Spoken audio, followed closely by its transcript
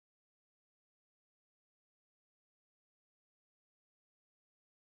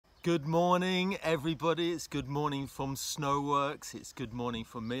Good morning, everybody. It's good morning from Snoworks. It's good morning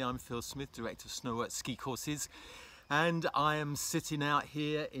from me. I'm Phil Smith, Director of Snoworks Ski Courses, and I am sitting out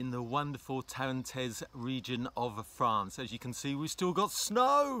here in the wonderful Tarentaise region of France. As you can see, we've still got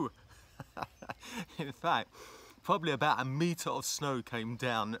snow. In fact, probably about a metre of snow came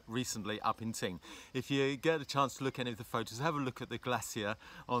down recently up in Tignes. If you get a chance to look at any of the photos, have a look at the glacier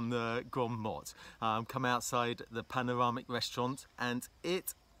on the Grand Mort. Come outside the panoramic restaurant and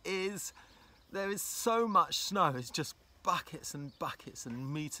there is so much snow. It's just buckets and buckets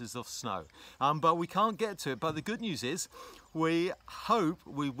and meters of snow, but we can't get to it. But the good news is we hope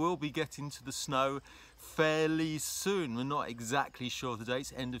we will be getting to the snow fairly soon. We're not exactly sure of the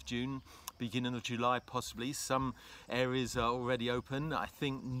dates, end of June, beginning of July possibly. Some areas are already open. I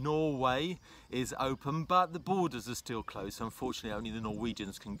think Norway is open, but the borders are still closed. Unfortunately, only the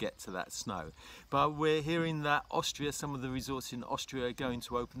Norwegians can get to that snow. But we're hearing that Austria, some of the resorts in Austria are going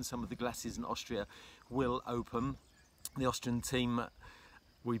to open, some of the glaciers in Austria will open. The Austrian team,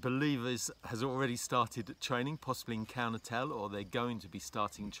 we believe, has already started training, possibly in Kaunetal, or they're going to be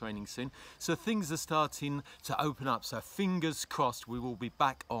starting training soon. So things are starting to open up. So fingers crossed we will be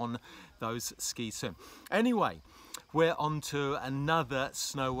back on those skis soon. Anyway, we're on to another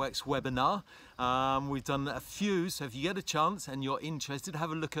Snoworks webinar. We've done a few, so if you get a chance and you're interested,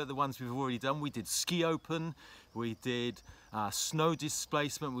 have a look at the ones we've already done. We did Ski Open, we did snow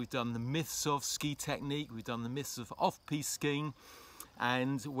displacement, we've done the myths of ski technique, we've done the myths of off-piste skiing,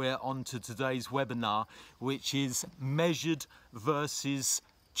 and we're on to today's webinar, which is measured versus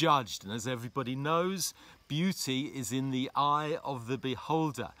judged. And as everybody knows, beauty is in the eye of the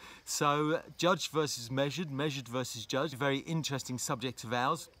beholder. So judged versus measured, measured versus judged, a very interesting subject of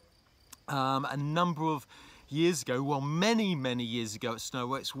ours. A number of years ago, well, many years ago at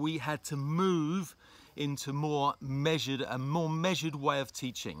Snoworks, we had to move into a more measured way of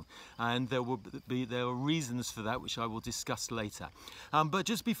teaching, and there are reasons for that which I will discuss later. But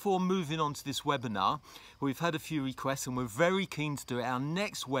just before moving on to this webinar, we've had a few requests and we're very keen to do it. Our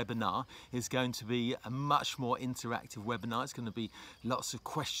next webinar is going to be a much more interactive webinar. It's going to be lots of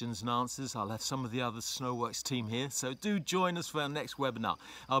questions and answers. I'll have some of the other Snoworks team here, so do join us for our next webinar.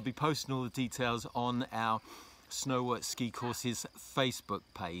 I'll be posting all the details on our Snoworks Ski Courses Facebook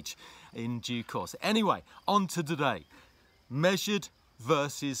page in due course. Anyway, on to today. Measured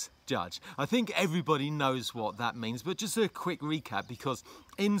versus judged. I think everybody knows what that means, but just a quick recap, because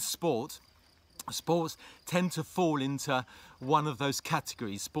in sports tend to fall into one of those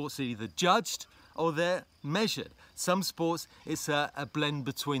categories. Sports are either judged or they're measured. Some sports, it's a blend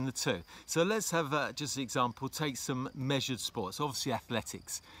between the two. So let's have just an example. Take some measured sports. Obviously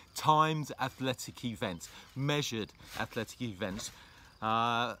athletics, timed athletic events, measured athletic events,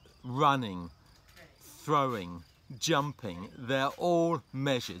 running, throwing, jumping, they're all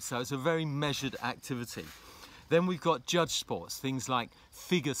measured. So it's a very measured activity. Then we've got judged sports, things like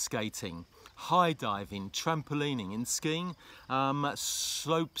figure skating, high diving, trampolining. In skiing,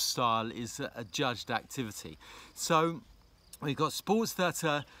 slope style is a judged activity. So we've got sports that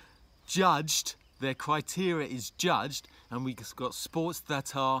are judged, their criteria is judged, and we've got sports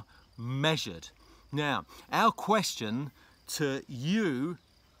that are measured. Now, our question to you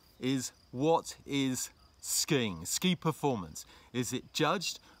is, what is skiing? Ski performance. Is it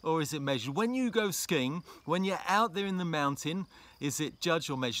judged or is it measured? When you go skiing, when you're out there in the mountain, is it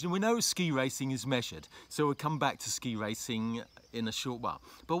judged or measured? And we know ski racing is measured, so we'll come back to ski racing in a short while.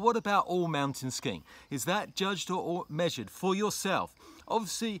 But what about all mountain skiing? Is that judged or measured for yourself?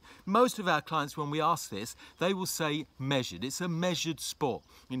 Obviously, most of our clients, when we ask this, they will say measured. It's a measured sport.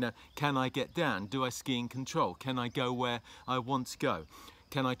 You know, can I get down? Do I ski in control? Can I go where I want to go?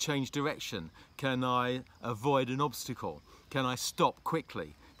 Can I change direction? Can I avoid an obstacle? Can I stop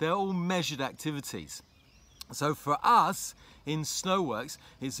quickly? They're all measured activities. So for us in Snoworks,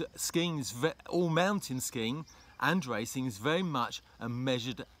 all mountain skiing and racing is very much a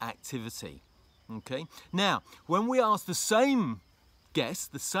measured activity. Okay. Now, when we ask the same guests,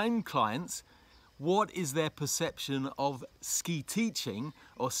 the same clients, what is their perception of ski teaching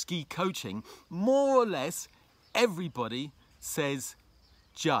or ski coaching, more or less everybody says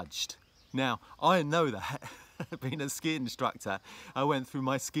judged. Now, I know that. Being a ski instructor, I went through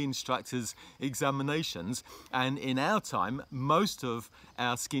my ski instructor's examinations, and in our time, most of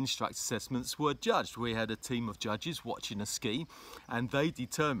our ski instructor assessments were judged. We had a team of judges watching a ski, and they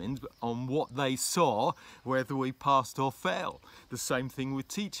determined on what they saw whether we passed or failed. The same thing with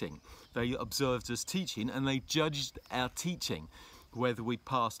teaching. They observed us teaching and they judged our teaching, whether we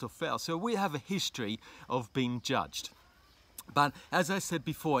passed or failed. So we have a history of being judged. But as I said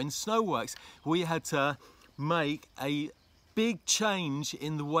before, in Snoworks, we had to make a big change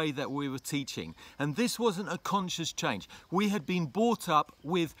in the way that we were teaching. And this wasn't a conscious change. We had been brought up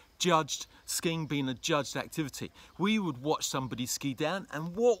with skiing being a judged activity. We would watch somebody ski down,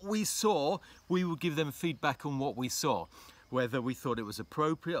 and what we saw, we would give them feedback on what we saw. Whether we thought it was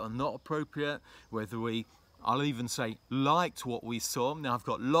appropriate or not appropriate, whether we, I'll even say, liked what we saw. Now I've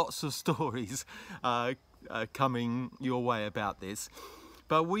got lots of stories coming your way about this,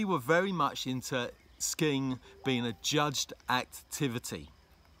 but we were very much into skiing being a judged activity.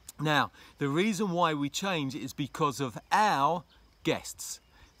 Now, the reason why we changed is because of our guests.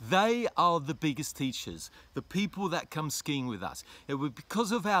 They are the biggest teachers, the people that come skiing with us. It was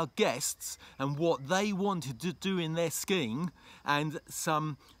because of our guests and what they wanted to do in their skiing, and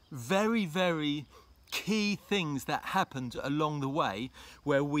some very, very key things that happened along the way,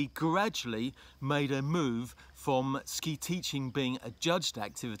 where we gradually made a move from ski teaching being a judged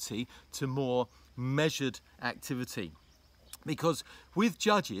activity to more measured activity. Because with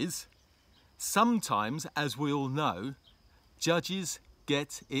judges, sometimes, as we all know, judges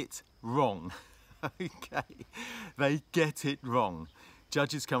get it wrong. Okay, they get it wrong.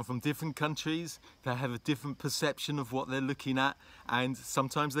 Judges come from different countries, they have a different perception of what they're looking at, and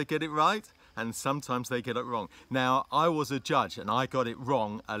sometimes they get it right and sometimes they get it wrong. Now, I was a judge and I got it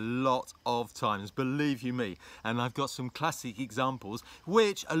wrong a lot of times, believe you me, and I've got some classic examples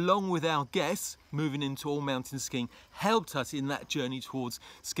which, along with our guests moving into all mountain skiing, helped us in that journey towards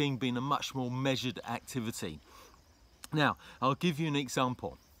skiing being a much more measured activity. Now, I'll give you an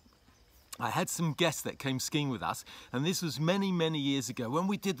example. I had some guests that came skiing with us, and this was many, many years ago when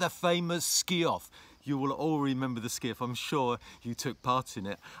we did the famous ski off. You will all remember the ski off, I'm sure you took part in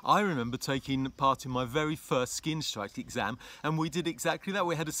it. I remember taking part in my very first ski instructor exam, and we did exactly that.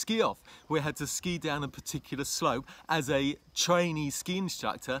 We had a ski off. We had to ski down a particular slope as a trainee ski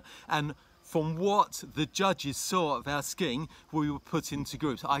instructor, and from what the judges saw of our skiing, we were put into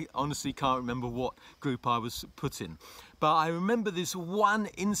groups. I honestly can't remember what group I was put in, but I remember this one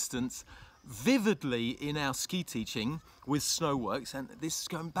instance vividly in our ski teaching with Snoworks, and this is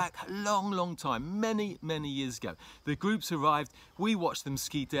going back a long, long time, many, many years ago. The groups arrived, we watched them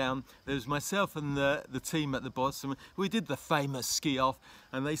ski down. There was myself and the team at the bottom. We did the famous ski off,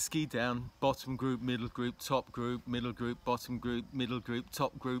 and they skied down, bottom group, middle group, top group, middle group, bottom group, middle group,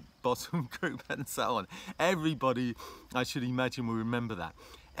 top group, bottom group, and so on. Everybody, I should imagine, will remember that.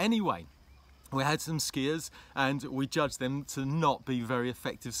 Anyway, we had some skiers and we judged them to not be very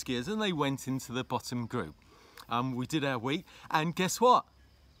effective skiers, and they went into the bottom group. We did our week, and guess what?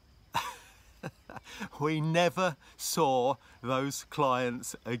 We never saw those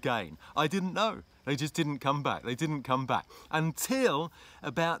clients again. I didn't know. They just didn't come back. They didn't come back until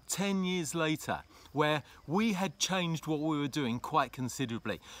about 10 years later, where we had changed what we were doing quite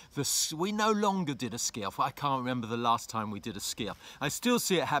considerably. We no longer did a ski off. I can't remember the last time we did a ski off. I still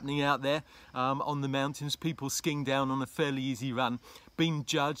see it happening out there on the mountains, people skiing down on a fairly easy run, being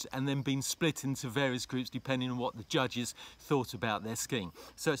judged and then being split into various groups depending on what the judges thought about their skiing.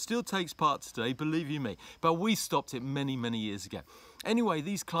 So it still takes part today, believe you me, but we stopped it many, many years ago. Anyway,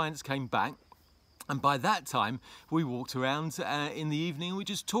 these clients came back, and by that time, we walked around in the evening and we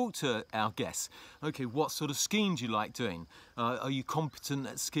just talked to our guests. Okay, what sort of skiing do you like doing? Are you competent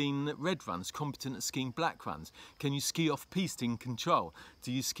at skiing red runs, competent at skiing black runs? Can you ski off-piste in control?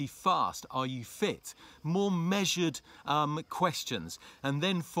 Do you ski fast? Are you fit? More measured questions. And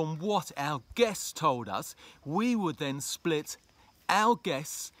then from what our guests told us, we would then split our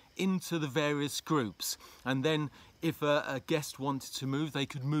guests into the various groups, and then if a guest wanted to move, they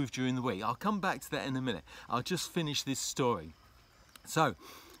could move during the week. I'll come back to that in a minute. I'll just finish this story. So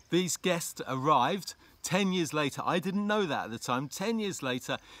these guests arrived 10 years later. I didn't know that at the time. 10 years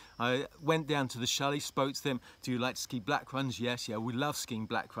later, I went down to the chalet, spoke to them. Do you like to ski black runs? Yes, yeah, we love skiing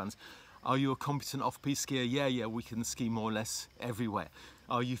black runs. Are you a competent off-piste skier? Yeah, yeah, we can ski more or less everywhere.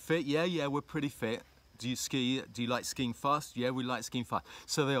 Are you fit? Yeah, yeah, we're pretty fit. Do you like skiing fast? Yeah, we like skiing fast.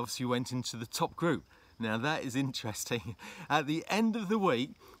 So they obviously went into the top group. Now that is interesting. At the end of the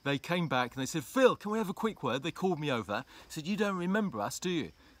week, they came back and they said, Phil, can we have a quick word? They called me over, said, you don't remember us, do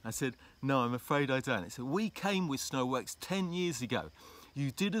you? I said, no, I'm afraid I don't. They said, we came with Snoworks 10 years ago. You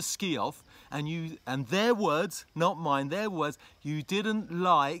did a ski off, and their words, not mine, their words, you didn't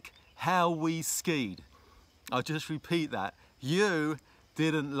like how we skied. I'll just repeat that. You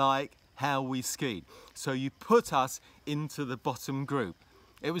didn't like how we skied. So you put us into the bottom group.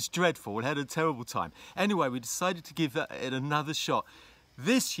 It was dreadful, we had a terrible time. Anyway, we decided to give it another shot.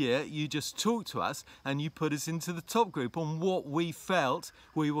 This year, you just talked to us and you put us into the top group on what we felt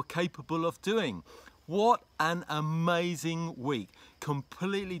we were capable of doing. What an amazing week.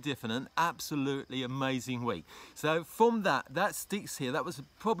 Completely different, an absolutely amazing week. So from that sticks here. That was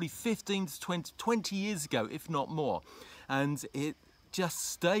probably 15 to 20 years ago, if not more. And it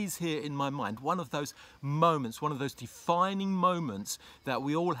just stays here in my mind. One of those moments, one of those defining moments that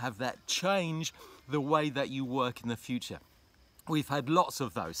we all have that change the way that you work in the future. We've had lots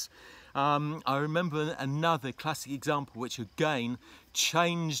of those. I remember another classic example which again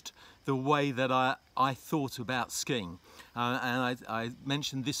changed the way that I thought about skiing. And I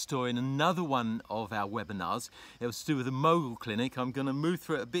mentioned this story in another one of our webinars. It was to do with a mogul clinic. I'm going to move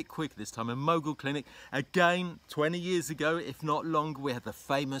through it a bit quicker this time. A mogul clinic, again, 20 years ago, if not longer, we had the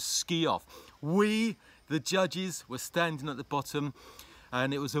famous ski off. We, the judges, were standing at the bottom,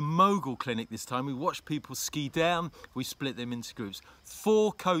 and it was a mogul clinic this time. We watched people ski down. We split them into groups.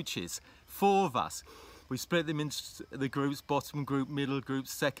 4 coaches, 4 of us. We split them into the groups, bottom group, middle group,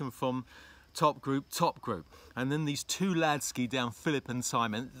 second from top group, top group. And then these 2 lads ski down, Philip and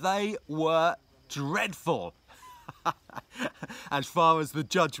Simon. They were dreadful. As far as the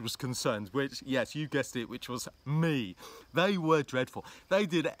judge was concerned, which, yes, you guessed it, which was me. They were dreadful. They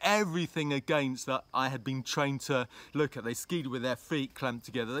did everything against that I had been trained to look at. They skied with their feet clamped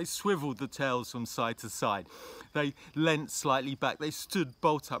together. They swiveled the tails from side to side. They leant slightly back. They stood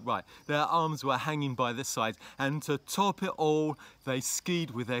bolt upright. Their arms were hanging by their sides. And to top it all, they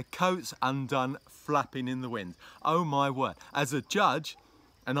skied with their coats undone, flapping in the wind. Oh my word. As a judge,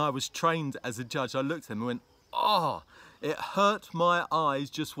 and I was trained as a judge, I looked at them and went, oh, it hurt my eyes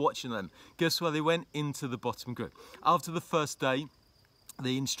just watching them. Guess where they went? Into the bottom group. After the first day,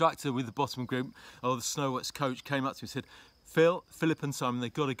 the instructor with the bottom group, or the Snoworks coach, came up to me and said, Philip and Simon,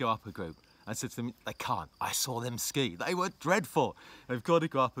 they've got to go up a group. I said to them, they can't. I saw them ski. They were dreadful. They've got to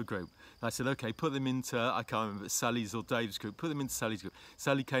go up a group. And I said, okay, put them into, I can't remember, Sally's or Dave's group. Put them into Sally's group.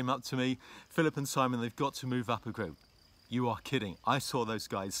 Sally came up to me, Philip and Simon, they've got to move up a group. You are kidding. I saw those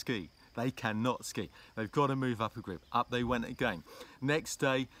guys ski. They cannot ski. They've got to move up a group. Up they went again. Next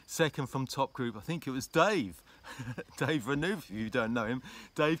day, second from top group, I think it was Dave. Dave Renew, if you don't know him.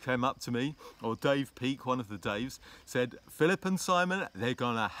 Dave came up to me, or Dave Peake, one of the Daves, said, Philip and Simon, they're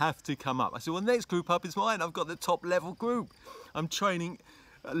going to have to come up. I said, well, the next group up is mine. I've got the top level group. I'm training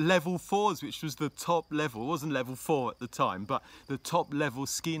level 4s, which was the top level. It wasn't level 4 at the time, but the top level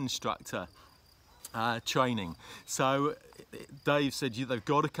ski instructor training. So Dave said, they've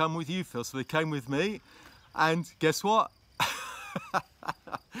got to come with you, Phil. So they came with me, and guess what?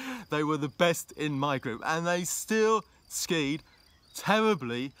 They were the best in my group, and they still skied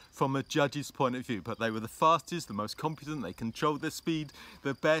terribly from a judge's point of view, but they were the fastest, the most competent. They controlled their speed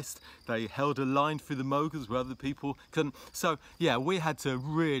the best. They held a line through the moguls where other people couldn't. So yeah, we had to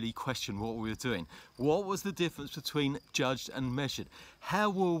really question what we were doing. What was the difference between judged and measured? How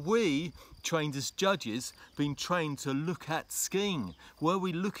were we, trained as judges, being trained to look at skiing? Were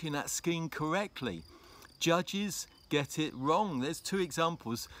we looking at skiing correctly? Judges get it wrong. There's 2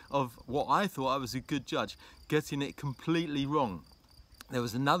 examples of what I thought I was a good judge getting it completely wrong. There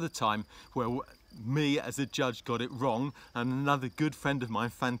was another time where me as a judge got it wrong, and another good friend of mine,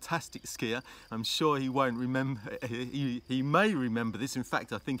 fantastic skier, I'm sure he won't remember, he may remember this, in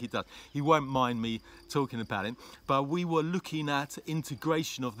fact I think he does, he won't mind me talking about it, but we were looking at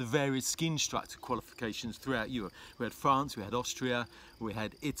integration of the various ski instructor qualifications throughout Europe. We had France, we had Austria, we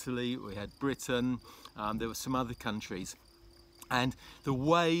had Italy, we had Britain, there were some other countries. And the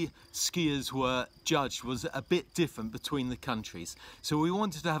way skiers were judged was a bit different between the countries. So we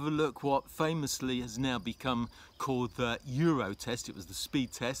wanted to have a look what famously has now become called the Euro test. It was the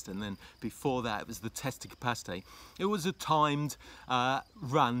speed test, and then before that it was the test of capacity. It was a timed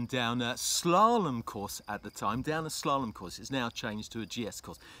run down a slalom course at the time, down a slalom course. It's now changed to a GS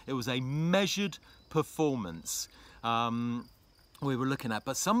course. It was a measured performance we were looking at,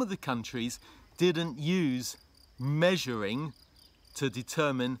 but some of the countries didn't use measuring to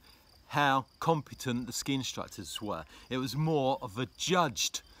determine how competent the ski instructors were. It was more of a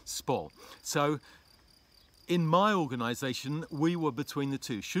judged sport. So in my organisation, we were between the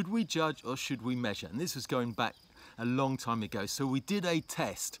 2. Should we judge or should we measure? And this was going back a long time ago. So we did a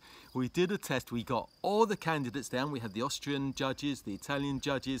test. We got all the candidates down. We had the Austrian judges, the Italian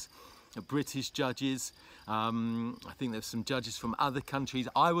judges, the British judges. I think there's some judges from other countries.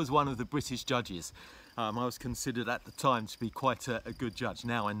 I was one of the British judges. I was considered at the time to be quite a good judge.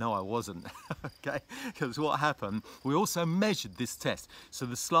 Now I know I wasn't, okay? Because what happened, we also measured this test. So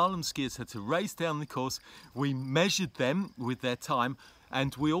the slalom skiers had to race down the course. We measured them with their time,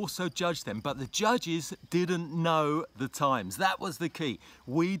 and we also judged them. But the judges didn't know the times. That was the key.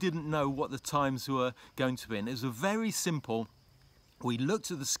 We didn't know what the times were going to be. And it was a very simple. We looked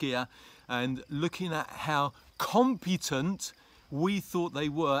at the skier and looking at how competent we thought they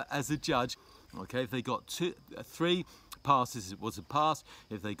were as a judge. Okay, if they got three passes, it was a pass.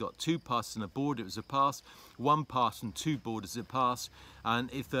 If they got 2 passes and a board, it was a pass. 1 pass and 2 boards, a pass. And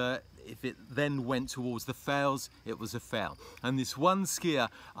if it then went towards the fails, it was a fail. And this one skier,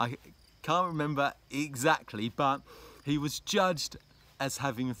 I can't remember exactly, but he was judged as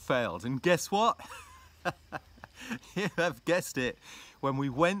having failed. And guess what? You have guessed it. When we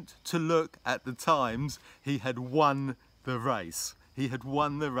went to look at the times, he had won the race. He had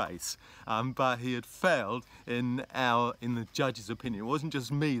won the race, but he had failed in the judge's opinion. It wasn't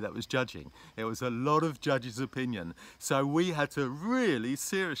just me that was judging. It was a lot of judges' opinion. So we had to really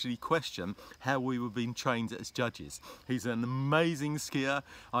seriously question how we were being trained as judges. He's an amazing skier.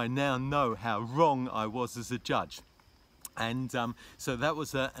 I now know how wrong I was as a judge. And so that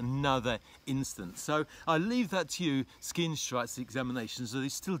was another instance. So I leave that to you, ski instructors examinations. Are they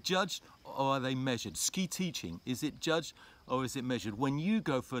still judged or are they measured? Ski teaching, is it judged or is it measured? When you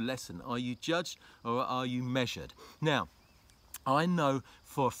go for a lesson, are you judged or are you measured? Now, I know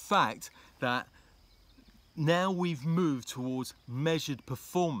for a fact that now we've moved towards measured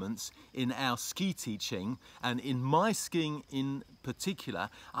performance in our ski teaching, and in my skiing in particular,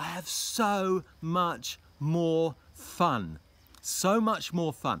 I have so much more fun, so much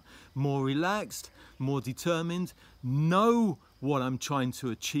more fun, more relaxed, more determined, know what I'm trying to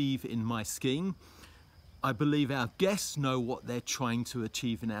achieve in my skiing. I believe our guests know what they're trying to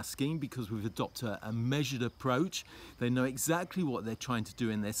achieve in our skiing because we've adopted a measured approach. They know exactly what they're trying to do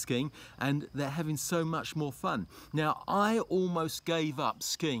in their skiing, and they're having so much more fun. Now, I almost gave up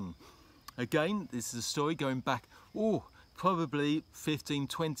skiing. Again, this is a story going back, probably 15,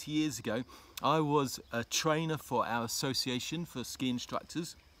 20 years ago. I was a trainer for our association for ski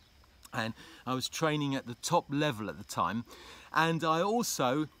instructors, and I was training at the top level at the time. And I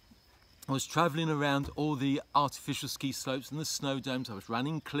also was traveling around all the artificial ski slopes and the snow domes. I was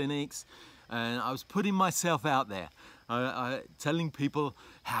running clinics and I was putting myself out there, telling people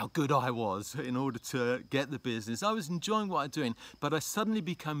how good I was in order to get the business. I was enjoying what I was doing, but I suddenly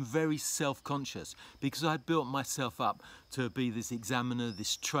became very self-conscious because I had built myself up to be this examiner,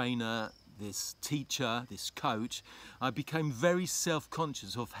 this trainer, this teacher, this coach. I became very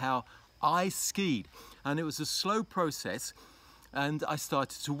self-conscious of how I skied, and it was a slow process. And I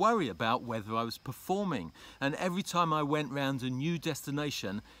started to worry about whether I was performing. And every time I went round a new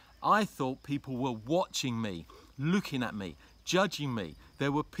destination, I thought people were watching me, looking at me, judging me.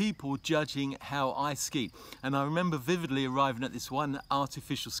 There were people judging how I skied. And I remember vividly arriving at this one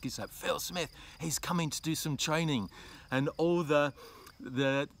artificial ski slope. Phil Smith, he's coming to do some training. And all the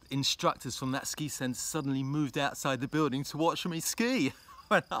instructors from that ski centre suddenly moved outside the building to watch me ski.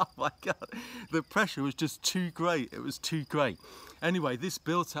 Oh my God, the pressure was just too great. It was too great. Anyway, this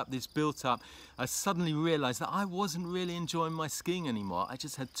built up. I suddenly realized that I wasn't really enjoying my skiing anymore. I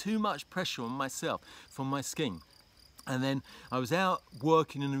just had too much pressure on myself from my skiing. And then I was out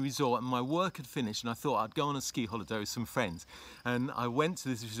working in a resort and my work had finished, and I thought I'd go on a ski holiday with some friends. And I went to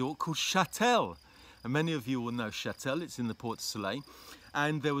this resort called Châtel. And many of you will know Châtel. It's in the Port Soleil.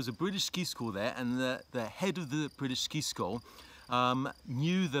 And there was a British ski school there, and the head of the British ski school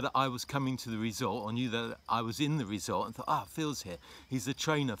knew that I was coming to the resort, or knew that I was in the resort, and thought, Phil's here. He's the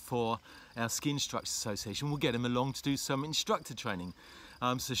trainer for our Ski Instructors Association. We'll get him along to do some instructor training.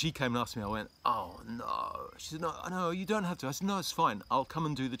 So she came and asked me. I went, oh no. She said, no, you don't have to. I said, no, it's fine. I'll come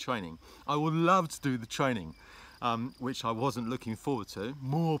and do the training. I would love to do the training, which I wasn't looking forward to.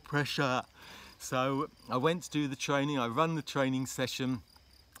 More pressure. So I went to do the training. I ran the training session.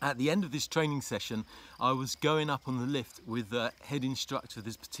 At the end of this training session, I was going up on the lift with the head instructor of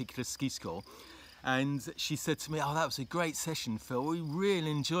this particular ski school, and she said to me, oh, that was a great session, Phil. We really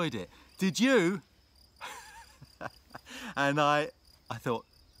enjoyed it. Did you? And I thought,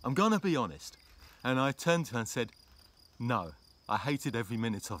 I'm gonna be honest. And I turned to her and said, no, I hated every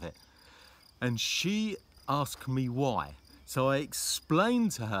minute of it. And she asked me why. So I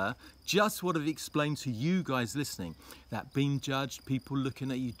explained to her just what I've explained to you guys listening, that being judged, people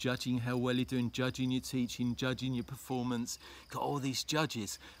looking at you, judging how well you're doing, judging your teaching, judging your performance, got all these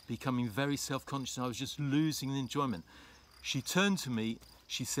judges, becoming very self-conscious. I was just losing the enjoyment. She turned to me,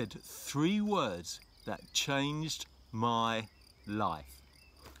 she said 3 words that changed my life.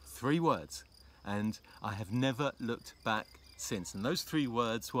 3 words, and I have never looked back since. And those 3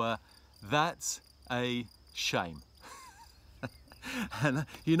 words were, that's a shame. And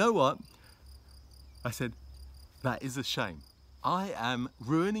you know what? I said, that is a shame. I am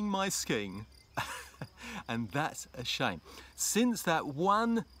ruining my skiing and that's a shame. Since that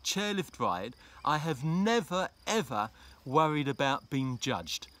one chairlift ride, I have never ever worried about being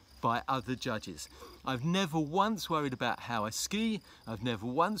judged. by other judges. I've never once worried about how I ski. I've never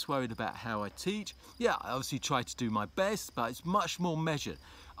once worried about how I teach. Yeah, I obviously try to do my best, but it's much more measured.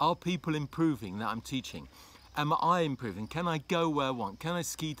 Are people improving that I'm teaching? Am I improving? Can I go where I want? Can I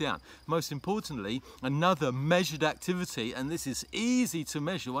ski down? Most importantly, another measured activity, and this is easy to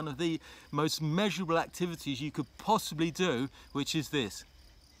measure, one of the most measurable activities you could possibly do, which is this.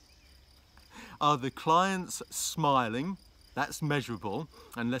 Are the clients smiling? That's measurable,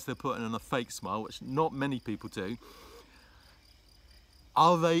 unless they're putting on a fake smile, which not many people do.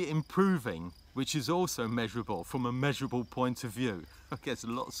 Are they improving? Which is also measurable from a measurable point of view. Okay, there's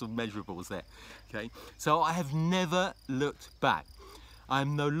lots of measurables there. Okay, so I have never looked back.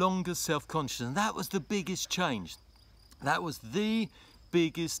 I'm no longer self-conscious, and that was the biggest change. That was the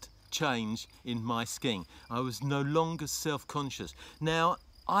biggest change in my skiing. I was no longer self-conscious. Now,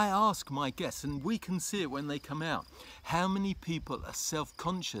 I ask my guests, and we can see it when they come out, how many people are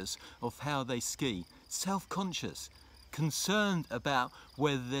self-conscious of how they ski? Self-conscious. Concerned about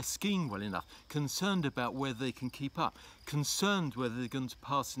whether they're skiing well enough, concerned about whether they can keep up, concerned whether they're going to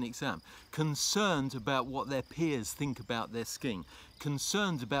pass an exam, concerned about what their peers think about their skiing,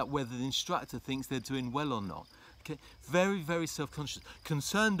 concerned about whether the instructor thinks they're doing well or not. Okay, very, very self-conscious,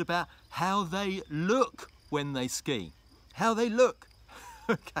 concerned about how they look when they ski, how they look.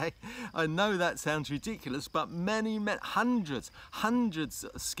 Okay, I know that sounds ridiculous, but hundreds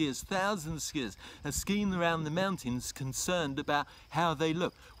of skiers, thousands of skiers are skiing around the mountains concerned about how they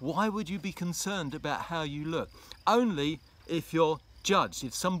look. Why would you be concerned about how you look? Only if you're judged,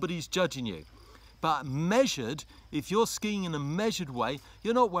 if somebody's judging you. But measured, if you're skiing in a measured way,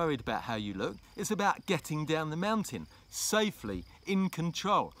 you're not worried about how you look. It's about getting down the mountain safely, in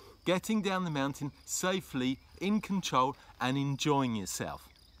control. Getting down the mountain safely, in control, and enjoying yourself.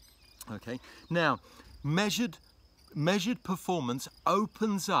 Okay, now measured performance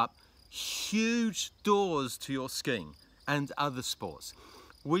opens up huge doors to your skiing and other sports.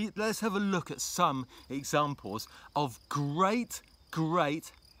 Let's have a look at some examples of great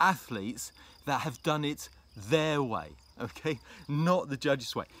athletes that have done it their way. Okay, not the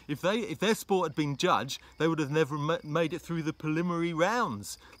judge's way. If their sport had been judged, they would have never made it through the preliminary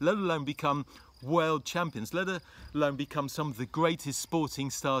rounds, let alone become world champions, let alone become some of the greatest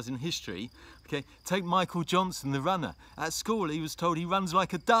sporting stars in history. Okay, take Michael Johnson, the runner. At school, he was told he runs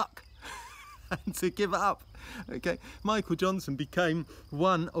like a duck and to give up. Okay, Michael Johnson became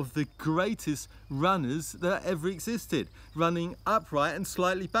one of the greatest runners that ever existed, running upright and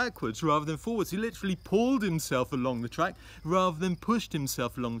slightly backwards rather than forwards. He literally pulled himself along the track rather than pushed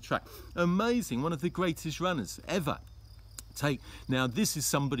himself along the track. Amazing, one of the greatest runners ever. Now this is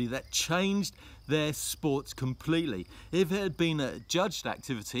somebody that changed their sport completely. If it had been a judged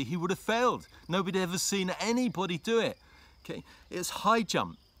activity, he would have failed. Nobody had ever seen anybody do it. Okay, it's high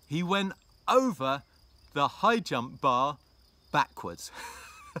jump. He went over the high jump bar backwards.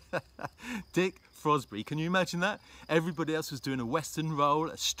 Dick Frosby, can you imagine that? Everybody else was doing a western roll,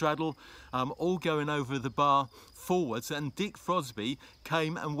 a straddle, all going over the bar forwards, and Dick Frosby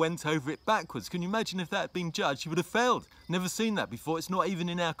came and went over it backwards. Can you imagine if that had been judged? He would have failed. Never seen that before. It's not even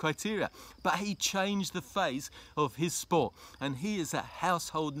in our criteria. But he changed the face of his sport, and he is a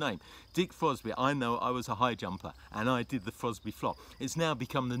household name. Dick Frosby. I know I was a high jumper, and I did the Frosby flop. It's now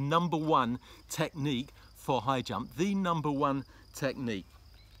become the #1 technique for high jump, the #1 technique.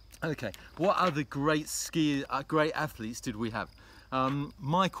 Okay, what other great athletes did we have?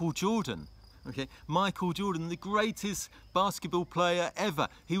 Michael Jordan. Okay, Michael Jordan, the greatest basketball player ever.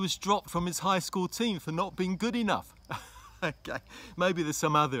 He was dropped from his high school team for not being good enough. Okay, maybe there's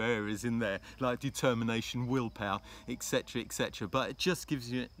some other areas in there like determination, willpower, etc., etc. But it just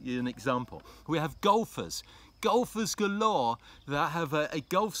gives you an example. We have golfers. Golfers galore that have a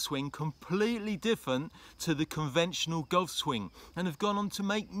golf swing completely different to the conventional golf swing and have gone on to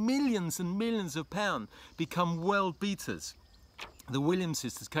make millions and millions of pounds, become world beaters. The Williams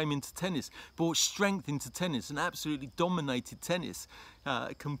sisters came into tennis, brought strength into tennis and absolutely dominated tennis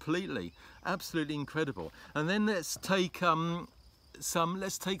completely. Absolutely incredible. And then let's take some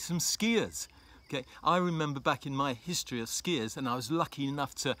skiers. Okay, I remember back in my history of skiers, and I was lucky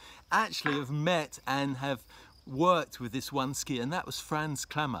enough to actually have met and have worked with this one skier, and that was Franz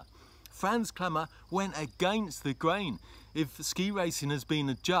Klammer. Franz Klammer went against the grain. If ski racing had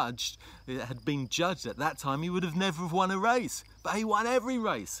been judged at that time, he would have never won a race. But he won every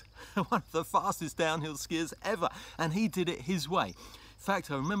race. One of the fastest downhill skiers ever, and he did it his way. In fact,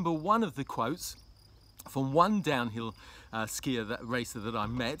 I remember one of the quotes from one downhill racer that I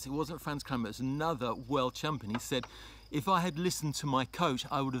met. It wasn't Franz Klammer, it was another world champion. He said, "If I had listened to my coach,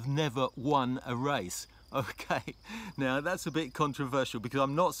 I would have never won a race, Okay, now that's a bit controversial because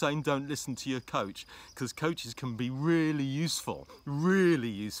I'm not saying don't listen to your coach, because coaches can be really useful,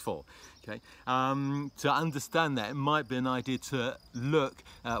 okay? To understand that, it might be an idea to look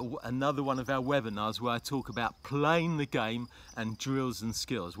at another one of our webinars where I talk about playing the game and drills and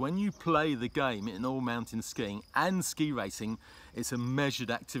skills. When you play the game in all mountain skiing and ski racing, it's a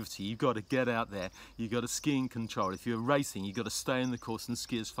measured activity. You've got to get out there, you've got to ski in control. If you're racing, you've got to stay in the course and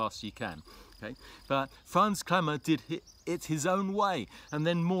ski as fast as you can. Okay? But Franz Klammer did it his own way, and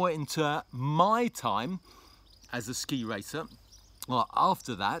then more into my time as a ski racer. Well,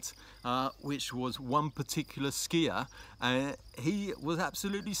 after that, which was one particular skier, he was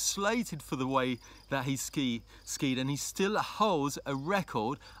absolutely slated for the way that he skied, and he still holds a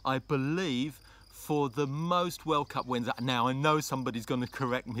record, I believe, for the most World Cup wins. Now, I know somebody's going to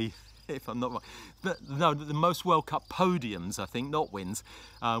correct me if I'm not wrong, but no, the most World Cup podiums, I think, not wins.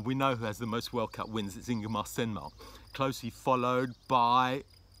 We know who has the most World Cup wins. It's Ingemar Stenmark, closely followed by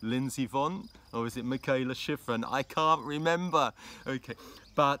Lindsey Vonn, or is it Michaela Schifrin? I can't remember. Okay,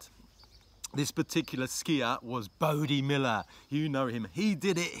 but this particular skier was Bodie Miller. You know him. He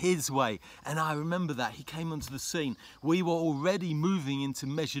did it his way, and I remember that. He came onto the scene. We were already moving into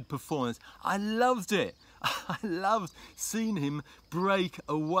measured performance. I loved it. I loved seeing him break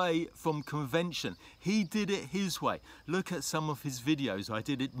away from convention. He did it his way. Look at some of his videos. I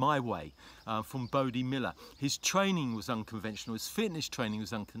did it my way, from Bodie Miller. His training was unconventional. His fitness training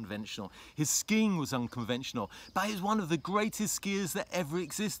was unconventional. His skiing was unconventional. But he was one of the greatest skiers that ever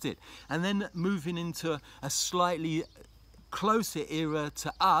existed. And then moving into a slightly closer era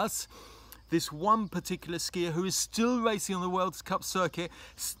to us, this one particular skier who is still racing on the World Cup circuit,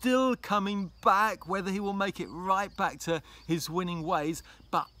 still coming back, whether he will make it right back to his winning ways,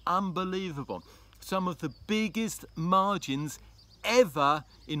 but unbelievable. Some of the biggest margins ever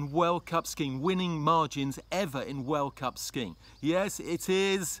in World Cup skiing, winning margins ever in World Cup skiing. Yes, it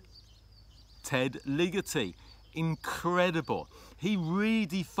is Ted Ligety. Incredible. He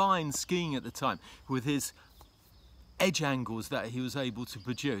redefined skiing at the time with his edge angles that he was able to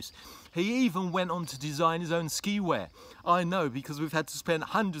produce. He even went on to design his own ski wear. I know, because we've had to spend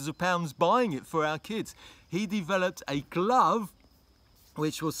hundreds of pounds buying it for our kids. He developed a glove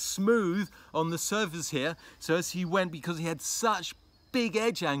which was smooth on the surface here, so as he went, because he had such big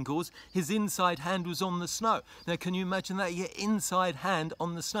edge angles, his inside hand was on the snow. Now, can you imagine that? Your inside hand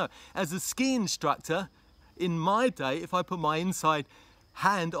on the snow. As a ski instructor, in my day, if I put my inside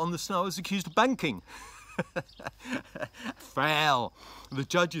hand on the snow, I was accused of banking. Fail. The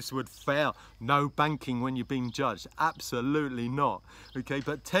judges would fail. No banking when you're being judged. Absolutely not. Okay,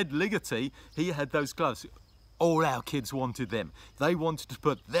 but Ted Ligety, he had those gloves. All our kids wanted them. They wanted to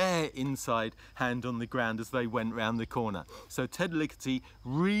put their inside hand on the ground as they went round the corner. So Ted Ligety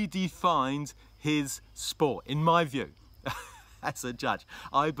redefined his sport, in my view. As a judge,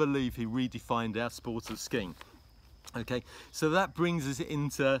 I believe he redefined our sport of skiing. Okay, so that brings us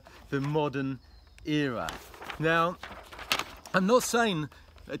into the modern era. Now, I'm not saying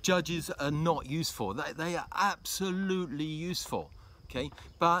that judges are not useful. They are absolutely useful, okay?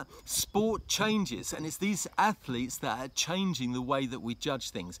 But sport changes, and it's these athletes that are changing the way that we judge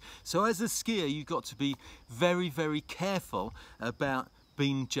things. So as a skier, you've got to be very, very careful about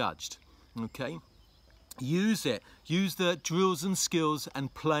being judged, okay? Use it. Use the drills and skills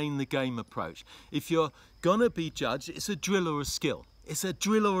and playing the game approach. If you're gonna be judged, it's a drill or a skill. It's a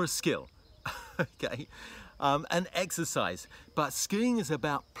drill or a skill. Okay, and exercise. But skiing is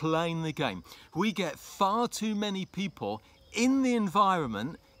about playing the game. We get far too many people in the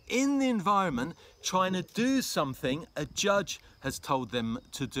environment trying to do something a judge has told them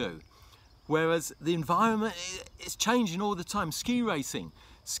to do. Whereas the environment is changing all the time. Ski racing.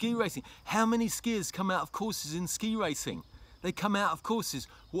 How many skiers come out of courses in ski racing? They come out of courses.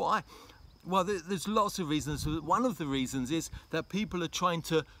 Why? Well, there's lots of reasons. One of the reasons is that people are trying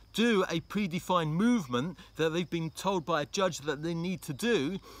to do a predefined movement that they've been told by a judge that they need to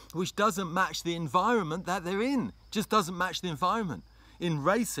do, which doesn't match the environment that they're in. Just doesn't match the environment. In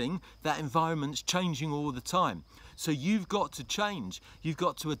racing, that environment's changing all the time. So you've got to change. You've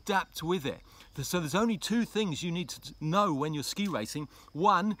got to adapt with it. So there's only two things you need to know when you're ski racing.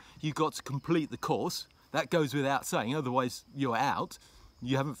 One, you've got to complete the course. That goes without saying, otherwise you're out.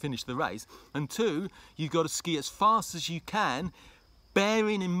 You haven't finished the race. And two, you've got to ski as fast as you can,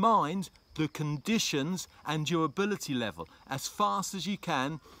 bearing in mind the conditions and your ability level. As fast as you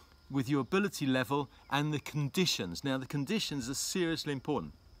can with your ability level and the conditions. Now, the conditions are seriously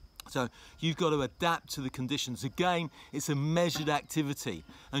important. So you've got to adapt to the conditions. Again, it's a measured activity,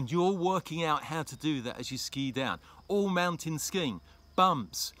 and you're working out how to do that as you ski down. All mountain skiing,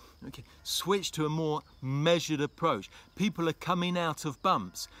 bumps. Okay, switch to a more measured approach. People are coming out of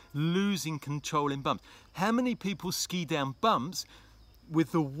bumps, losing control in bumps. How many people ski down bumps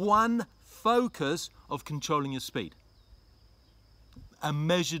with the one focus of controlling your speed? A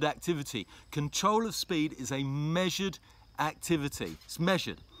measured activity. Control of speed is a measured activity. It's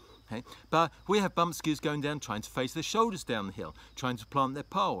measured. Okay? But we have bump skiers going down, trying to face their shoulders down the hill, trying to plant their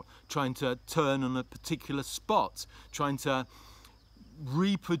pole, trying to turn on a particular spot, trying to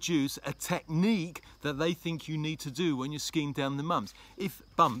reproduce a technique that they think you need to do when you're skiing down the bumps,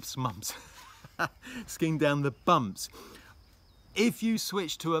 skiing down the bumps. If you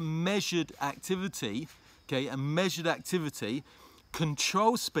switch to a measured activity, okay, a measured activity,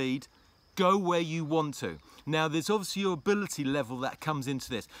 control speed, go where you want to. Now there's obviously your ability level that comes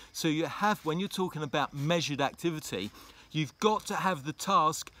into this. So you have, when you're talking about measured activity, you've got to have the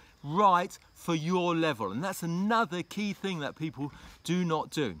task right for your level. And that's another key thing that people do not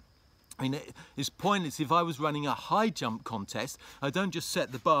do. I mean, it's pointless. If I was running a high jump contest, I don't just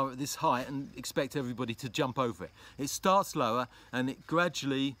set the bar at this height and expect everybody to jump over it. It starts lower and it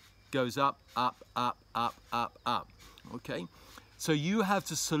gradually goes up, up, up, up, up, up. Okay? So you have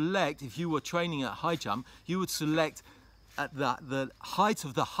to select, if you were training at high jump, you would select at the height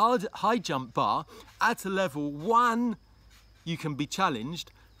of the high jump bar at a level 1, you can be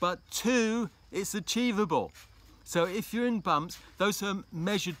challenged, but 2, it's achievable. So if you're in bumps, those are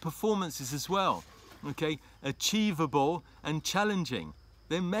measured performances as well. Okay, achievable and challenging.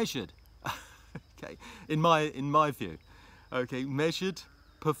 They're measured. Okay, in my view. Okay, measured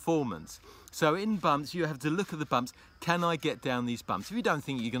performance. So in bumps, you have to look at the bumps. Can I get down these bumps? If you don't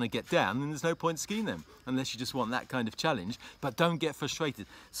think you're going to get down, then there's no point skiing them, unless you just want that kind of challenge. But don't get frustrated.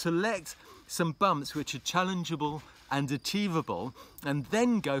 Select some bumps which are challengeable and achievable, and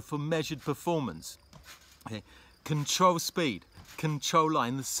then go for measured performance. Okay. Control speed, control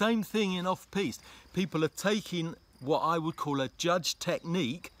line. The same thing in off-piste. People are taking what I would call a judge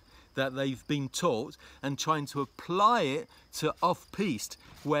technique that they've been taught and trying to apply it to off-piste,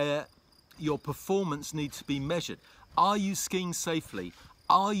 where your performance needs to be measured. Are you skiing safely?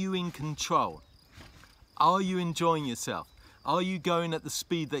 Are you in control? Are you enjoying yourself? Are you going at the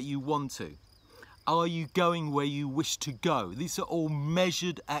speed that you want to? Are you going where you wish to go? These are all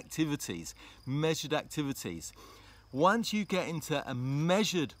measured activities. Measured activities. Once you get into a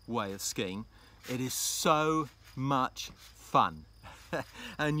measured way of skiing, it is so much fun.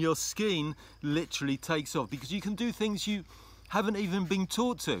 And your skiing literally takes off because you can do things you haven't even been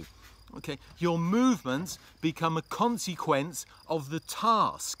taught to. Okay, your movements become a consequence of the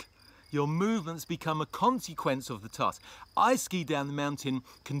task. Your movements become a consequence of the task. I ski down the mountain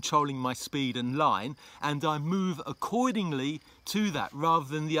controlling my speed and line, and I move accordingly to that rather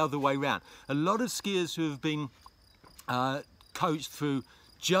than the other way around. A lot of skiers who have been coached through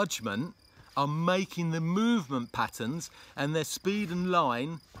judgment are making the movement patterns, and their speed and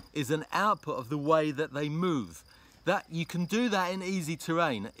line is an output of the way that they move. That you can do that in easy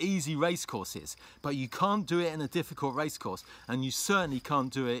terrain, easy race courses, but you can't do it in a difficult race course, and you certainly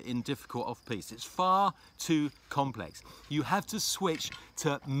can't do it in difficult off-piste. It's far too complex. You have to switch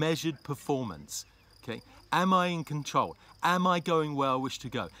to measured performance. Okay, am I in control? Am I going where I wish to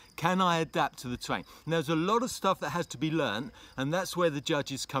go? Can I adapt to the terrain? And there's a lot of stuff that has to be learned, and that's where the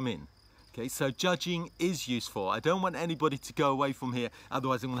judges come in. Okay, so judging is useful. I don't want anybody to go away from here,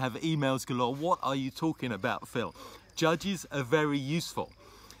 otherwise I'm going to have emails galore. What are you talking about, Phil? Judges are very useful,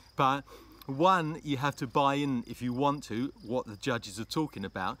 but one, you have to buy in, if you want to, what the judges are talking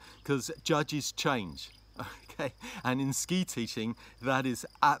about, because judges change. Okay, and in ski teaching, that is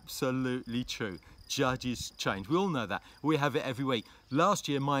absolutely true. Judges change. We all know that. We have it every week. Last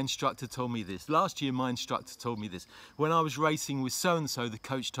year, my instructor told me this. Last year, my instructor told me this. When I was racing with so-and-so, the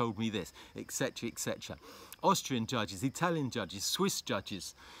coach told me this, etc., etc. Austrian judges, Italian judges, Swiss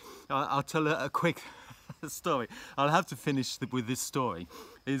judges. I'll tell a quick story. I'll have to finish with this story.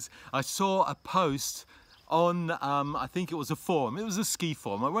 I saw a post on, I think it was a forum. It was a ski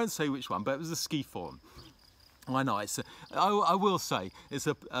forum. I won't say which one, but it was a ski forum. Why not? I will say it's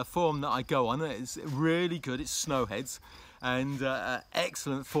a forum that I go on. It's really good. It's Snowheads, and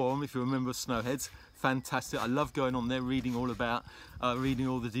excellent forum if you remember Snowheads. Fantastic. I love going on there, reading all about, reading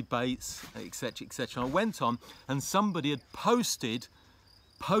all the debates, etc., etc. I went on, and somebody had posted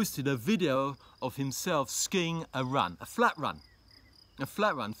a video of himself skiing a run, a flat run,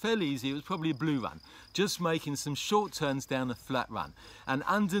 fairly easy. It was probably a blue run, just making some short turns down a flat run, and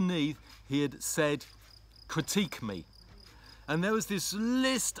underneath he had said, critique me. And there was this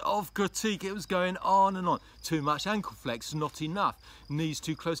list of critique. It was going on and on. Too much ankle flex, not enough. Knees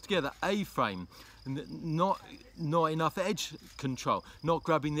too close together, A-frame. Not enough edge control, not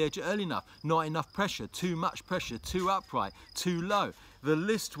grabbing the edge early enough, not enough pressure, too much pressure, too upright, too low. The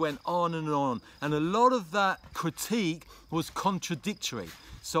list went on, and a lot of that critique was contradictory.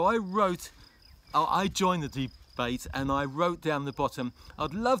 So I joined the debate and I wrote down the bottom,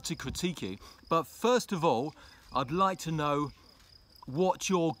 I'd love to critique you, but first of all, I'd like to know what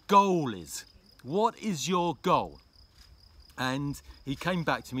your goal is. What is your goal? And he came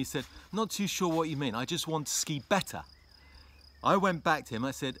back to me, said, not too sure what you mean, I just want to ski better. I went back to him,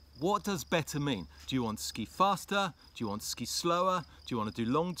 I said, what does better mean? Do you want to ski faster? Do you want to ski slower? Do you want to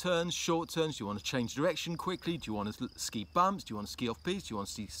do long turns, short turns? Do you want to change direction quickly? Do you want to ski bbumps? Do you want to ski off-piste? Do you want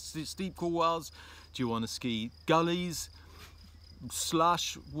to ski steep crawl walls? Do you want to ski gullies,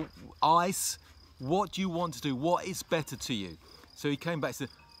 slush, ice? What do you want to do? What is better to you? So he came back and said,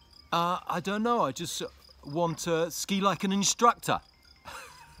 I don't know, I just want to ski like an instructor.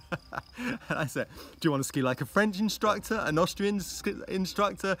 And I said, do you want to ski like a French instructor, an Austrian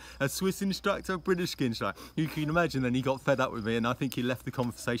instructor, a Swiss instructor, a British ski instructor? You can imagine then he got fed up with me and I think he left the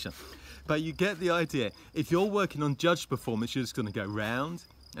conversation. But you get the idea. If you're working on judged performance, you're just going to go round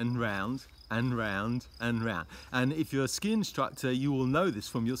and round and round and round. And if you're a ski instructor, you will know this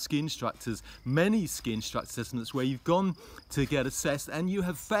from your ski instructors, many ski instructor assessments where you've gone to get assessed and you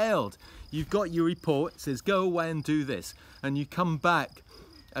have failed. You've got your report, it says go away and do this, and you come back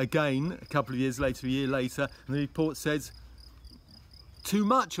again a couple of years later, a year later, and the report says too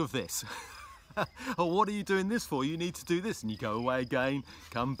much of this. Or what are you doing this for? You need to do this, and you go away again,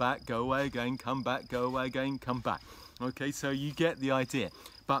 come back, go away again, come back, go away again, come back. Okay, so you get the idea.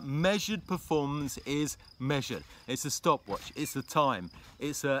 But measured performance is measured. It's a stopwatch, it's a time,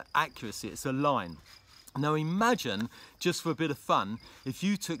 it's an accuracy, it's a line. Now imagine, just for a bit of fun, if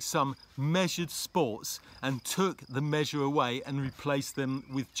you took some measured sports and took the measure away and replaced them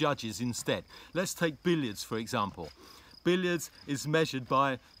with judges instead. Let's take billiards, for example. Billiards is measured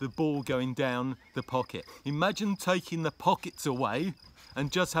by the ball going down the pocket. Imagine taking the pockets away and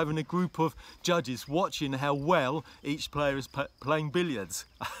just having a group of judges watching how well each player is playing billiards.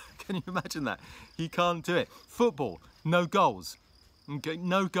 Can you imagine that? You can't do it. Football, no goals. Okay,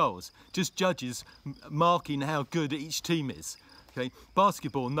 no goals, just judges marking how good each team is. Okay,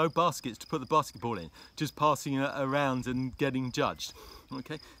 basketball, no baskets to put the basketball in, just passing it around and getting judged.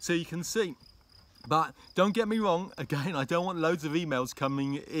 Okay, so you can see. But don't get me wrong, again, I don't want loads of emails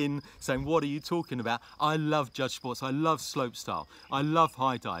coming in saying, what are you talking about? I love judge sports, I love slopestyle, I love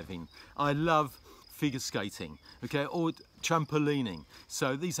high diving, I love figure skating, okay, or trampolining.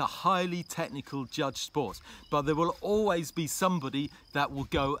 So these are highly technical judged sports, but there will always be somebody that will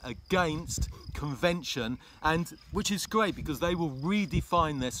go against convention, and which is great because they will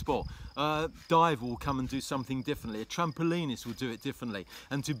redefine their sport. A diver will come and do something differently, a trampolinist will do it differently,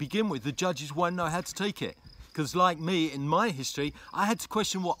 and to begin with the judges won't know how to take it, because like me in my history, I had to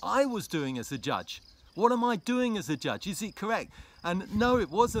question what I was doing as a judge. What am I doing as a judge? Is it correct? And no, it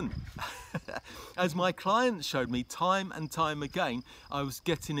wasn't. As my clients showed me time and time again, I was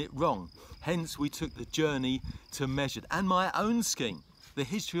getting it wrong. Hence, we took the journey to measured. And my own skiing, the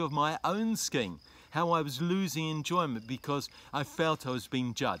history of my own skiing, how I was losing enjoyment because I felt I was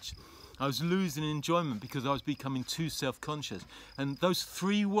being judged. I was losing enjoyment because I was becoming too self-conscious. And those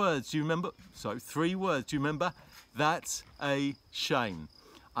 3 words, do you remember? So 3 words, do you remember? That's a shame.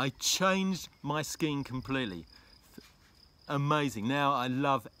 I changed my skiing completely. Amazing. Now I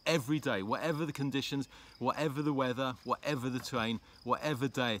love every day, whatever the conditions, whatever the weather, whatever the terrain, whatever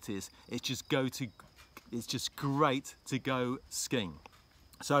day it is, it's just great to go skiing.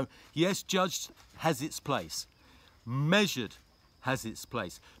 So yes, judged has its place. Measured has its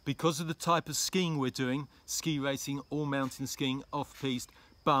place. Because of the type of skiing we're doing, ski racing, all mountain skiing, off-piste,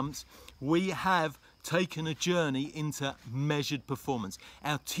 bumps, we have taken a journey into measured performance.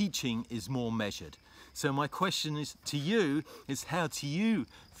 Our teaching is more measured. So my question is to you is, how do you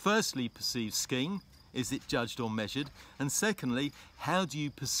firstly perceive skiing? Is it judged or measured? And secondly, how do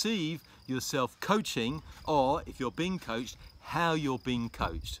you perceive yourself coaching, or if you're being coached, how you're being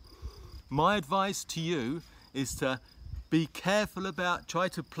coached? My advice to you is to be careful about, try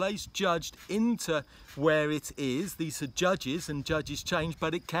to place judged into where it is. These are judges and judges change,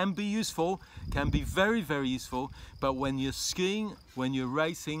 but it can be useful, can be very, very useful. But when you're skiing, when you're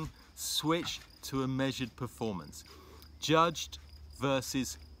racing, switch to a measured performance. Judged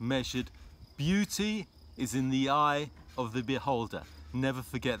versus measured. Beauty is in the eye of the beholder. Never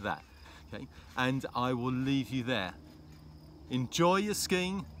forget that. Okay? And I will leave you there. Enjoy your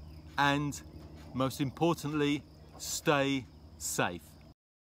skiing, and most importantly, stay safe.